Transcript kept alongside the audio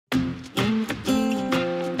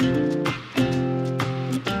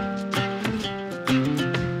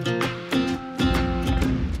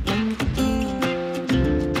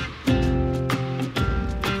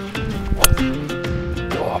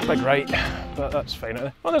right, but that's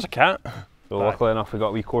fine. Oh, there's a cat. So luckily enough we got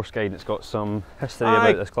a wee course guide that's got some history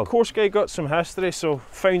about this club. Course guide got some history, so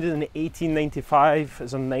founded in 1895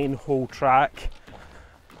 as a 9-hole track.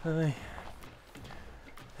 Is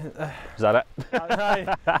that it?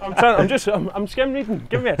 I'm skim reading,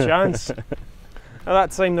 give me a chance. At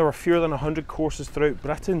that time there were fewer than 100 courses throughout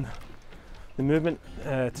Britain. The movement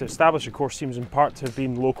to establish a course seems in part to have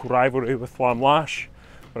been local rivalry with Lamlash,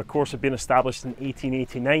 where a course had been established in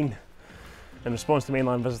 1889 in response to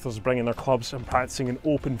mainland visitors bringing their clubs and practicing in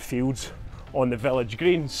open fields on the village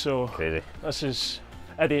green. So crazy. This is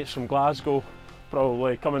idiots from Glasgow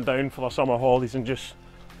probably coming down for their summer holidays and just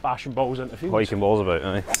bashing balls into fields. Hoiking balls about,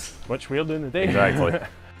 aye. Which we're doing today. Exactly.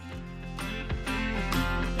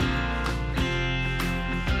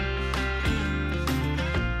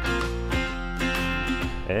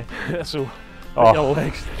 Eh? So, your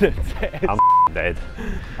legs I'm dead.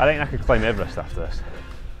 I think I could climb Everest after this.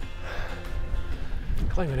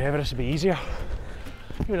 Climbing Everest would be easier.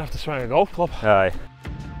 You wouldn't have to swim in a golf club. Aye.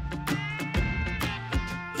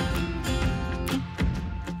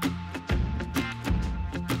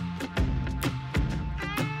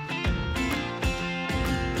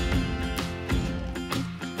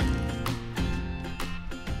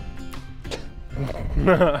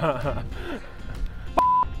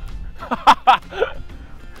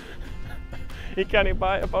 You can't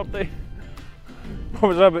buy a birthday. What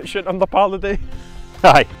was that about shooting under par today?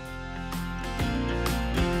 Aye.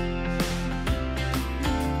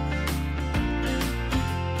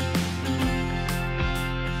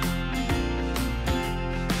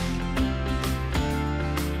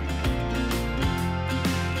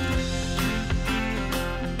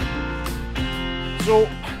 So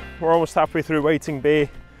we're almost halfway through Whiting Bay,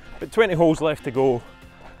 but 20 holes left to go.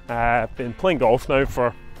 Been playing golf now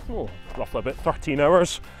for roughly about 13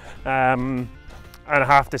 hours. And I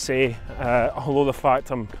have to say, although the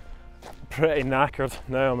fact I'm pretty knackered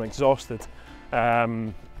now, I'm exhausted,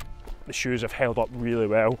 the shoes have held up really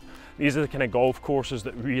well. These are the kind of golf courses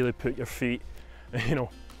that really put your feet, to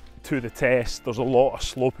the test. There's a lot of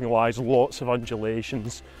sloping lies, lots of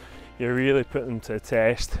undulations. You really put them to the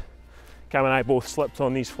test. Cam and I both slipped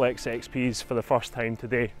on these Flex XPs for the first time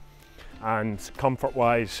today, and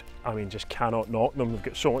comfort-wise, I mean, just cannot knock them. They've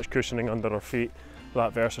got so much cushioning under our feet.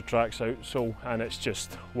 That Versatrack's outsole, and it's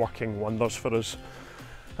just working wonders for us.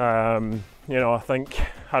 I think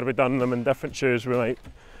had we done them in different shoes, we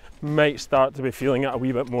might start to be feeling it a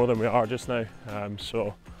wee bit more than we are just now.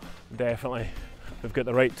 So definitely, we've got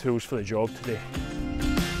the right tools for the job today.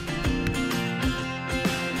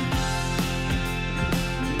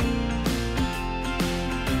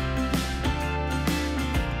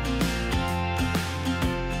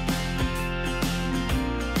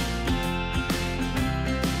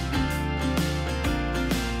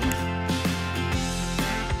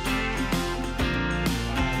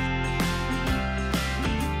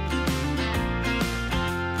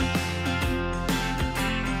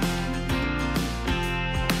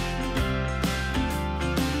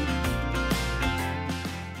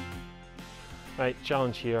 Right,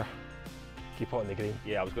 challenge here. Keep it on the green.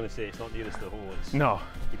 Yeah, I was going to say it's not nearest the hole. It's no.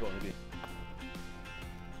 Keep it on the green.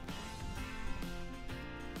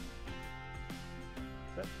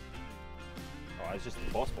 That's it. Oh, it's just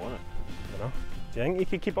impossible, isn't it? I don't know. Do you think you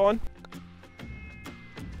could keep it on?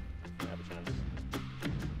 I have a chance.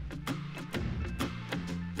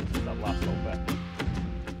 That last little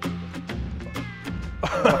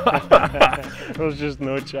bit. There's just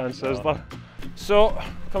no chance, is there? So,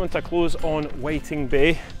 coming to a close on Whiting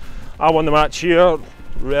Bay. I won the match here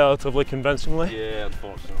relatively convincingly. Yeah,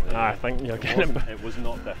 unfortunately. I think you're getting it was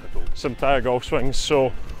not difficult. Some tired golf swings.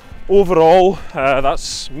 So, overall,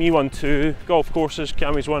 that's me 1-2 golf courses,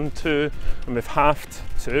 Cammy's 1-2, and we've halved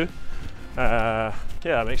 2. Yeah,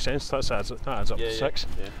 that makes sense. That adds up to 6.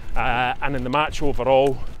 Yeah. And in the match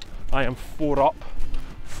overall, I am 4 up.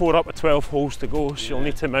 4 up with 12 holes to go, so you'll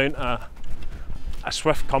need to mount a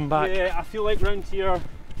swift comeback. Yeah, I feel like round here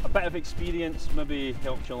a bit of experience maybe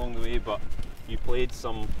helped you along the way, but you played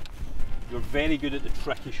some. You're very good at the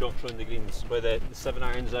tricky shots around the greens, with the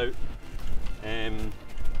 7-irons out,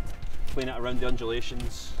 playing it around the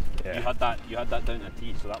undulations. Yeah. You had that down to a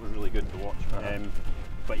tee, so that was really good to watch.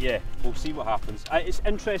 But yeah, we'll see what happens. It's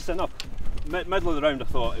interesting enough. Middle of the round, I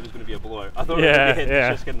thought it was going to be a blowout. I thought it was going to be hit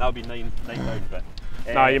Shiskine, that'll be 9 down, but.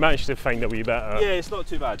 No, you managed to find a wee bit. Yeah, it's not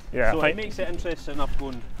too bad. Yeah, so it makes it interesting enough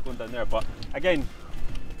going down there. But again,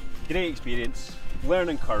 great experience,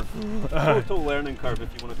 learning curve, total learning curve if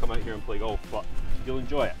you want to come out here and play golf. But you'll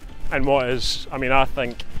enjoy it. And I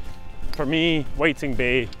think for me, Whiting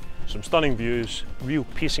Bay, some stunning views, real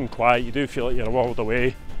peace and quiet. You do feel like you're a world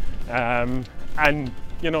away. And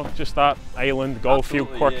you know, just that island golf field,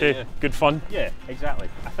 quirky, good fun. Yeah, exactly.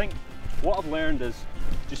 I think what I've learned is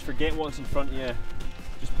just forget what's in front of you,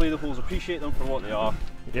 just play the holes, appreciate them for what they are,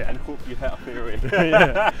 and hope you hit a fairway.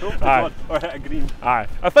 Or hit a green. Aye.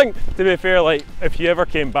 I think, to be fair, like if you ever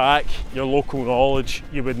came back, your local knowledge,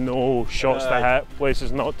 you would know shots to hit,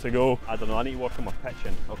 places not to go. I don't know, I need to work on my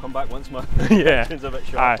pitching. I'll come back once my pitching's a bit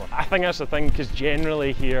sharper. I think that's the thing, because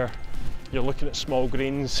generally here, you're looking at small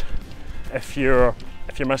greens. If you're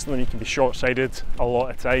missing them, you can be short-sided a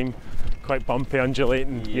lot of time, quite bumpy,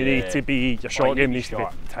 undulating. You need to be, your shot game needs to be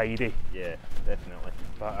tidy. Yeah, definitely.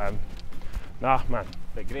 But nah, man,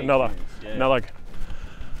 another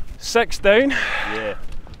 6 down. Yeah.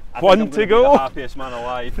 I 1 to go. Be the happiest man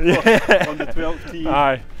alive on the 12th tee.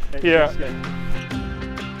 Aye. Yeah.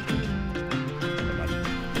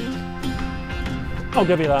 I'll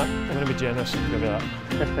give you that. I'm going to be generous. I'll give you that.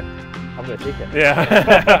 I'm going to take it.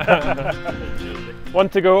 Yeah. 1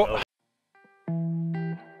 to go.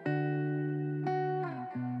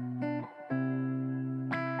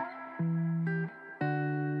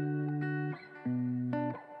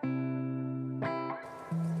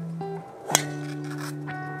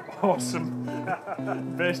 Awesome.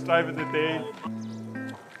 Best drive of the day.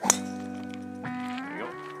 There you go.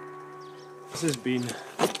 This has been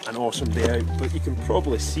an awesome day out, but you can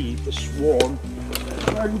probably see the swarm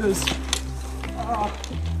around us.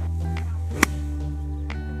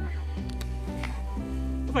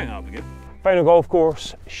 I think that'll be good. Final golf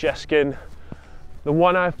course, Shiskine. The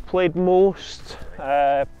one I've played most,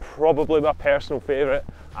 probably my personal favourite.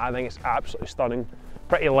 I think it's absolutely stunning.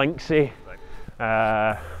 Pretty linksy.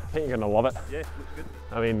 I think you're going to love it. Yeah, looks good.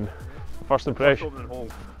 I mean, first impression. First opening hole.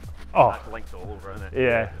 Oh. Links all over, isn't it?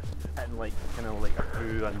 Yeah. Hitting like, kind of like a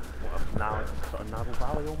through and sort of narrow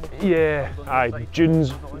valley almost. Yeah, aye,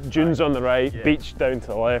 dunes on the right, beach down to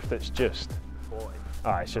the left, it's just,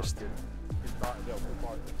 it's just,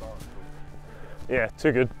 yeah,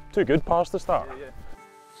 too good pars to start. Yeah.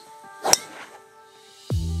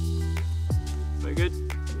 Very good.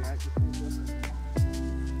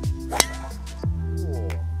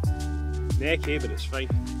 Necky, but it's fine.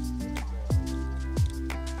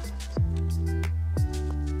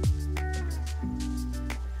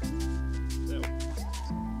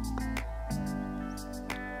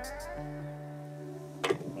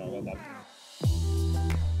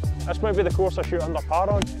 This might be the course I shoot under par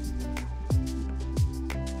on.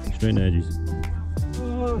 Straight edges.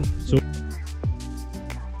 So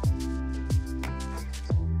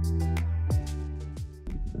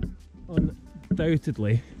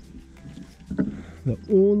undoubtedly, the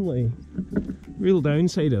only real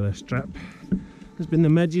downside of this trip has been the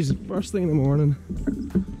midges first thing in the morning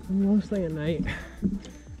and last thing at night.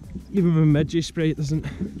 Even with midges spray, it doesn't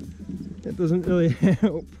really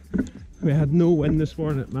help. We had no wind this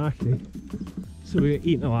morning at Mackie, so we got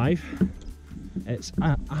eaten alive. It's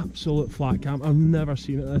an absolute flat cam. I've never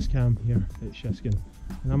seen it this cam here at Shiskine,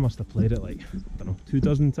 and I must have played it like, I don't know, 2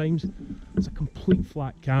 dozen times. It's a complete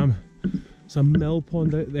flat cam. It's a mill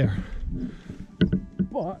pond out there,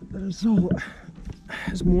 but there's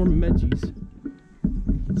more midges.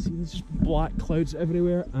 You can see there's just black clouds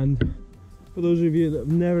everywhere, and for those of you that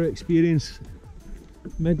have never experienced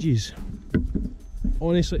midges,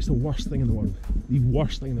 honestly, it's the worst thing in the world. The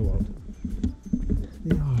worst thing in the world.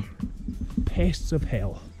 They are pests of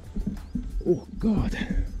hell. Oh God.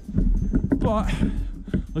 But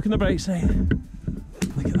look on the bright side.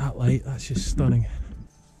 Look at that light. That's just stunning.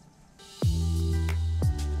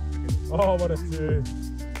 Oh, what a two.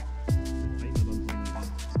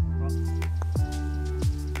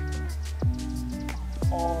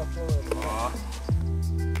 Oh,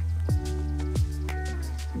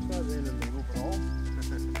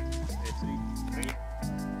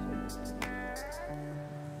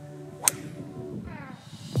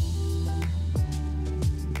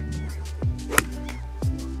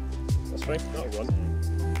 that's fine, that'll run.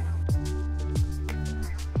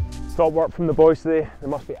 Top work from the boys today. They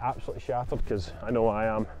must be absolutely shattered, because I know I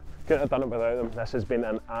am. Couldn't have done it without them. This has been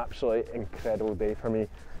an absolutely incredible day for me.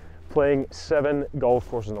 Playing 7 golf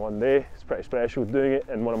courses in one day, it's pretty special. Doing it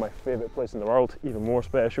in one of my favourite places in the world, even more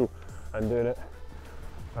special. And doing it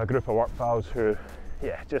with a group of work pals who,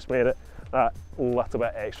 yeah, just made it that little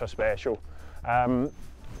bit extra special.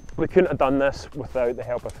 We couldn't have done this without the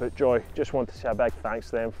help of FootJoy. Just want to say a big thanks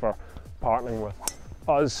to them for partnering with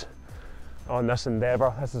us on this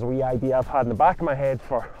endeavour. This is a wee idea I've had in the back of my head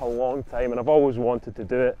for a long time, and I've always wanted to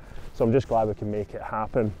do it, so I'm just glad we can make it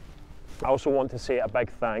happen. I also want to say a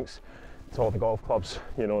big thanks to all the golf clubs.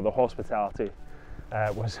 You know, the hospitality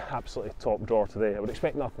was absolutely top drawer today. I would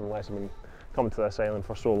expect nothing less. I mean, come to this island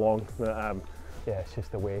for so long that yeah, it's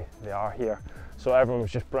just the way they are here. So everyone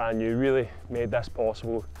was just brand new, really made this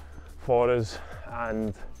possible for us,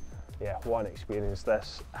 and yeah, what an experience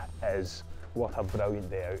this is. What a brilliant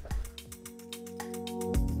day out.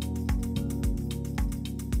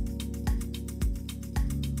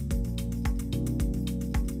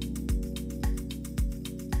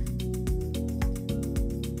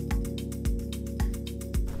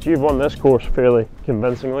 You've won this course fairly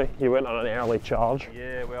convincingly. You went on an early charge.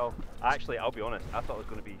 Yeah, well, actually, I'll be honest, I thought I was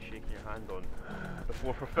going to be shaking your hand on the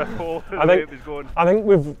 4th or 5th hole. I think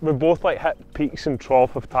we've both like hit peaks and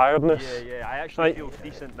trough of tiredness. Yeah, I actually feel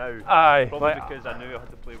decent now. Aye, probably because I knew I had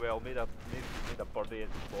to play well. Made a birdie at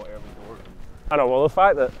the spot early doors. I know. Well, the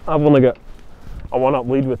fact that I've only got a 1-up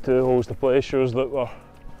lead with 2 holes to play shows that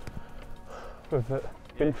we've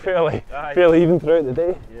been fairly even throughout the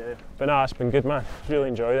day. Yeah. But no, it's been good, man. Really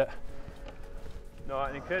enjoyed it. No,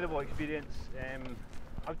 an incredible experience.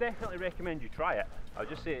 I would definitely recommend you try it. I would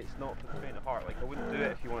just say it's not for the faint of heart. Like, I wouldn't do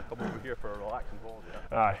it if you want to come over here for a relaxing holiday.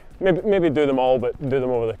 Aye. Maybe do them all, but do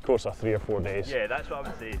them over the course of 3 or 4 days. Yeah, that's what I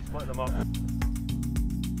would say. Split them up.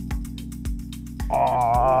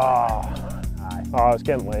 Oh, it's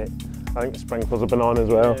getting late. I think the sprinklers have been on as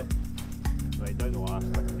well. Yeah. Right, down the last.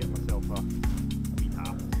 I can get myself a wee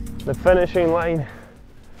half. The finishing line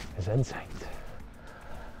is in sight.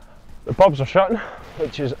 The pubs are shutting,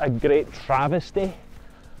 which is a great travesty,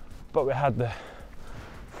 but we had the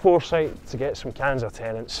foresight to get some cans of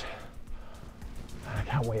Tennent's. I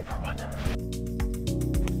can't wait for one.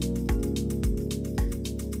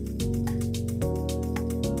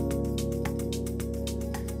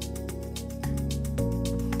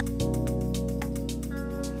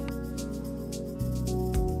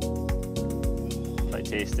 Quite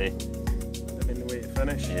tasty. Been the way to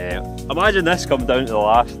finish. Yeah. Imagine this come down to the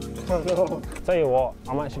last. Tell you what,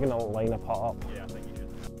 I'm actually going to line a putt up. Yeah, I think you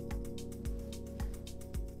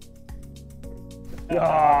should.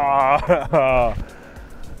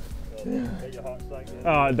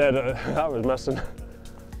 Oh, I did it. That was missing.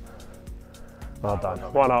 Well done.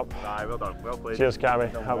 1 up. Aye, well done. Well played. Cheers, Cammy.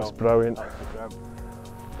 That was brilliant.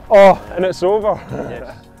 Oh, and it's over.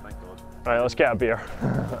 Yes, thank God. Right, let's get a beer.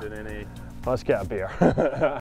 Doing any Let's get a beer.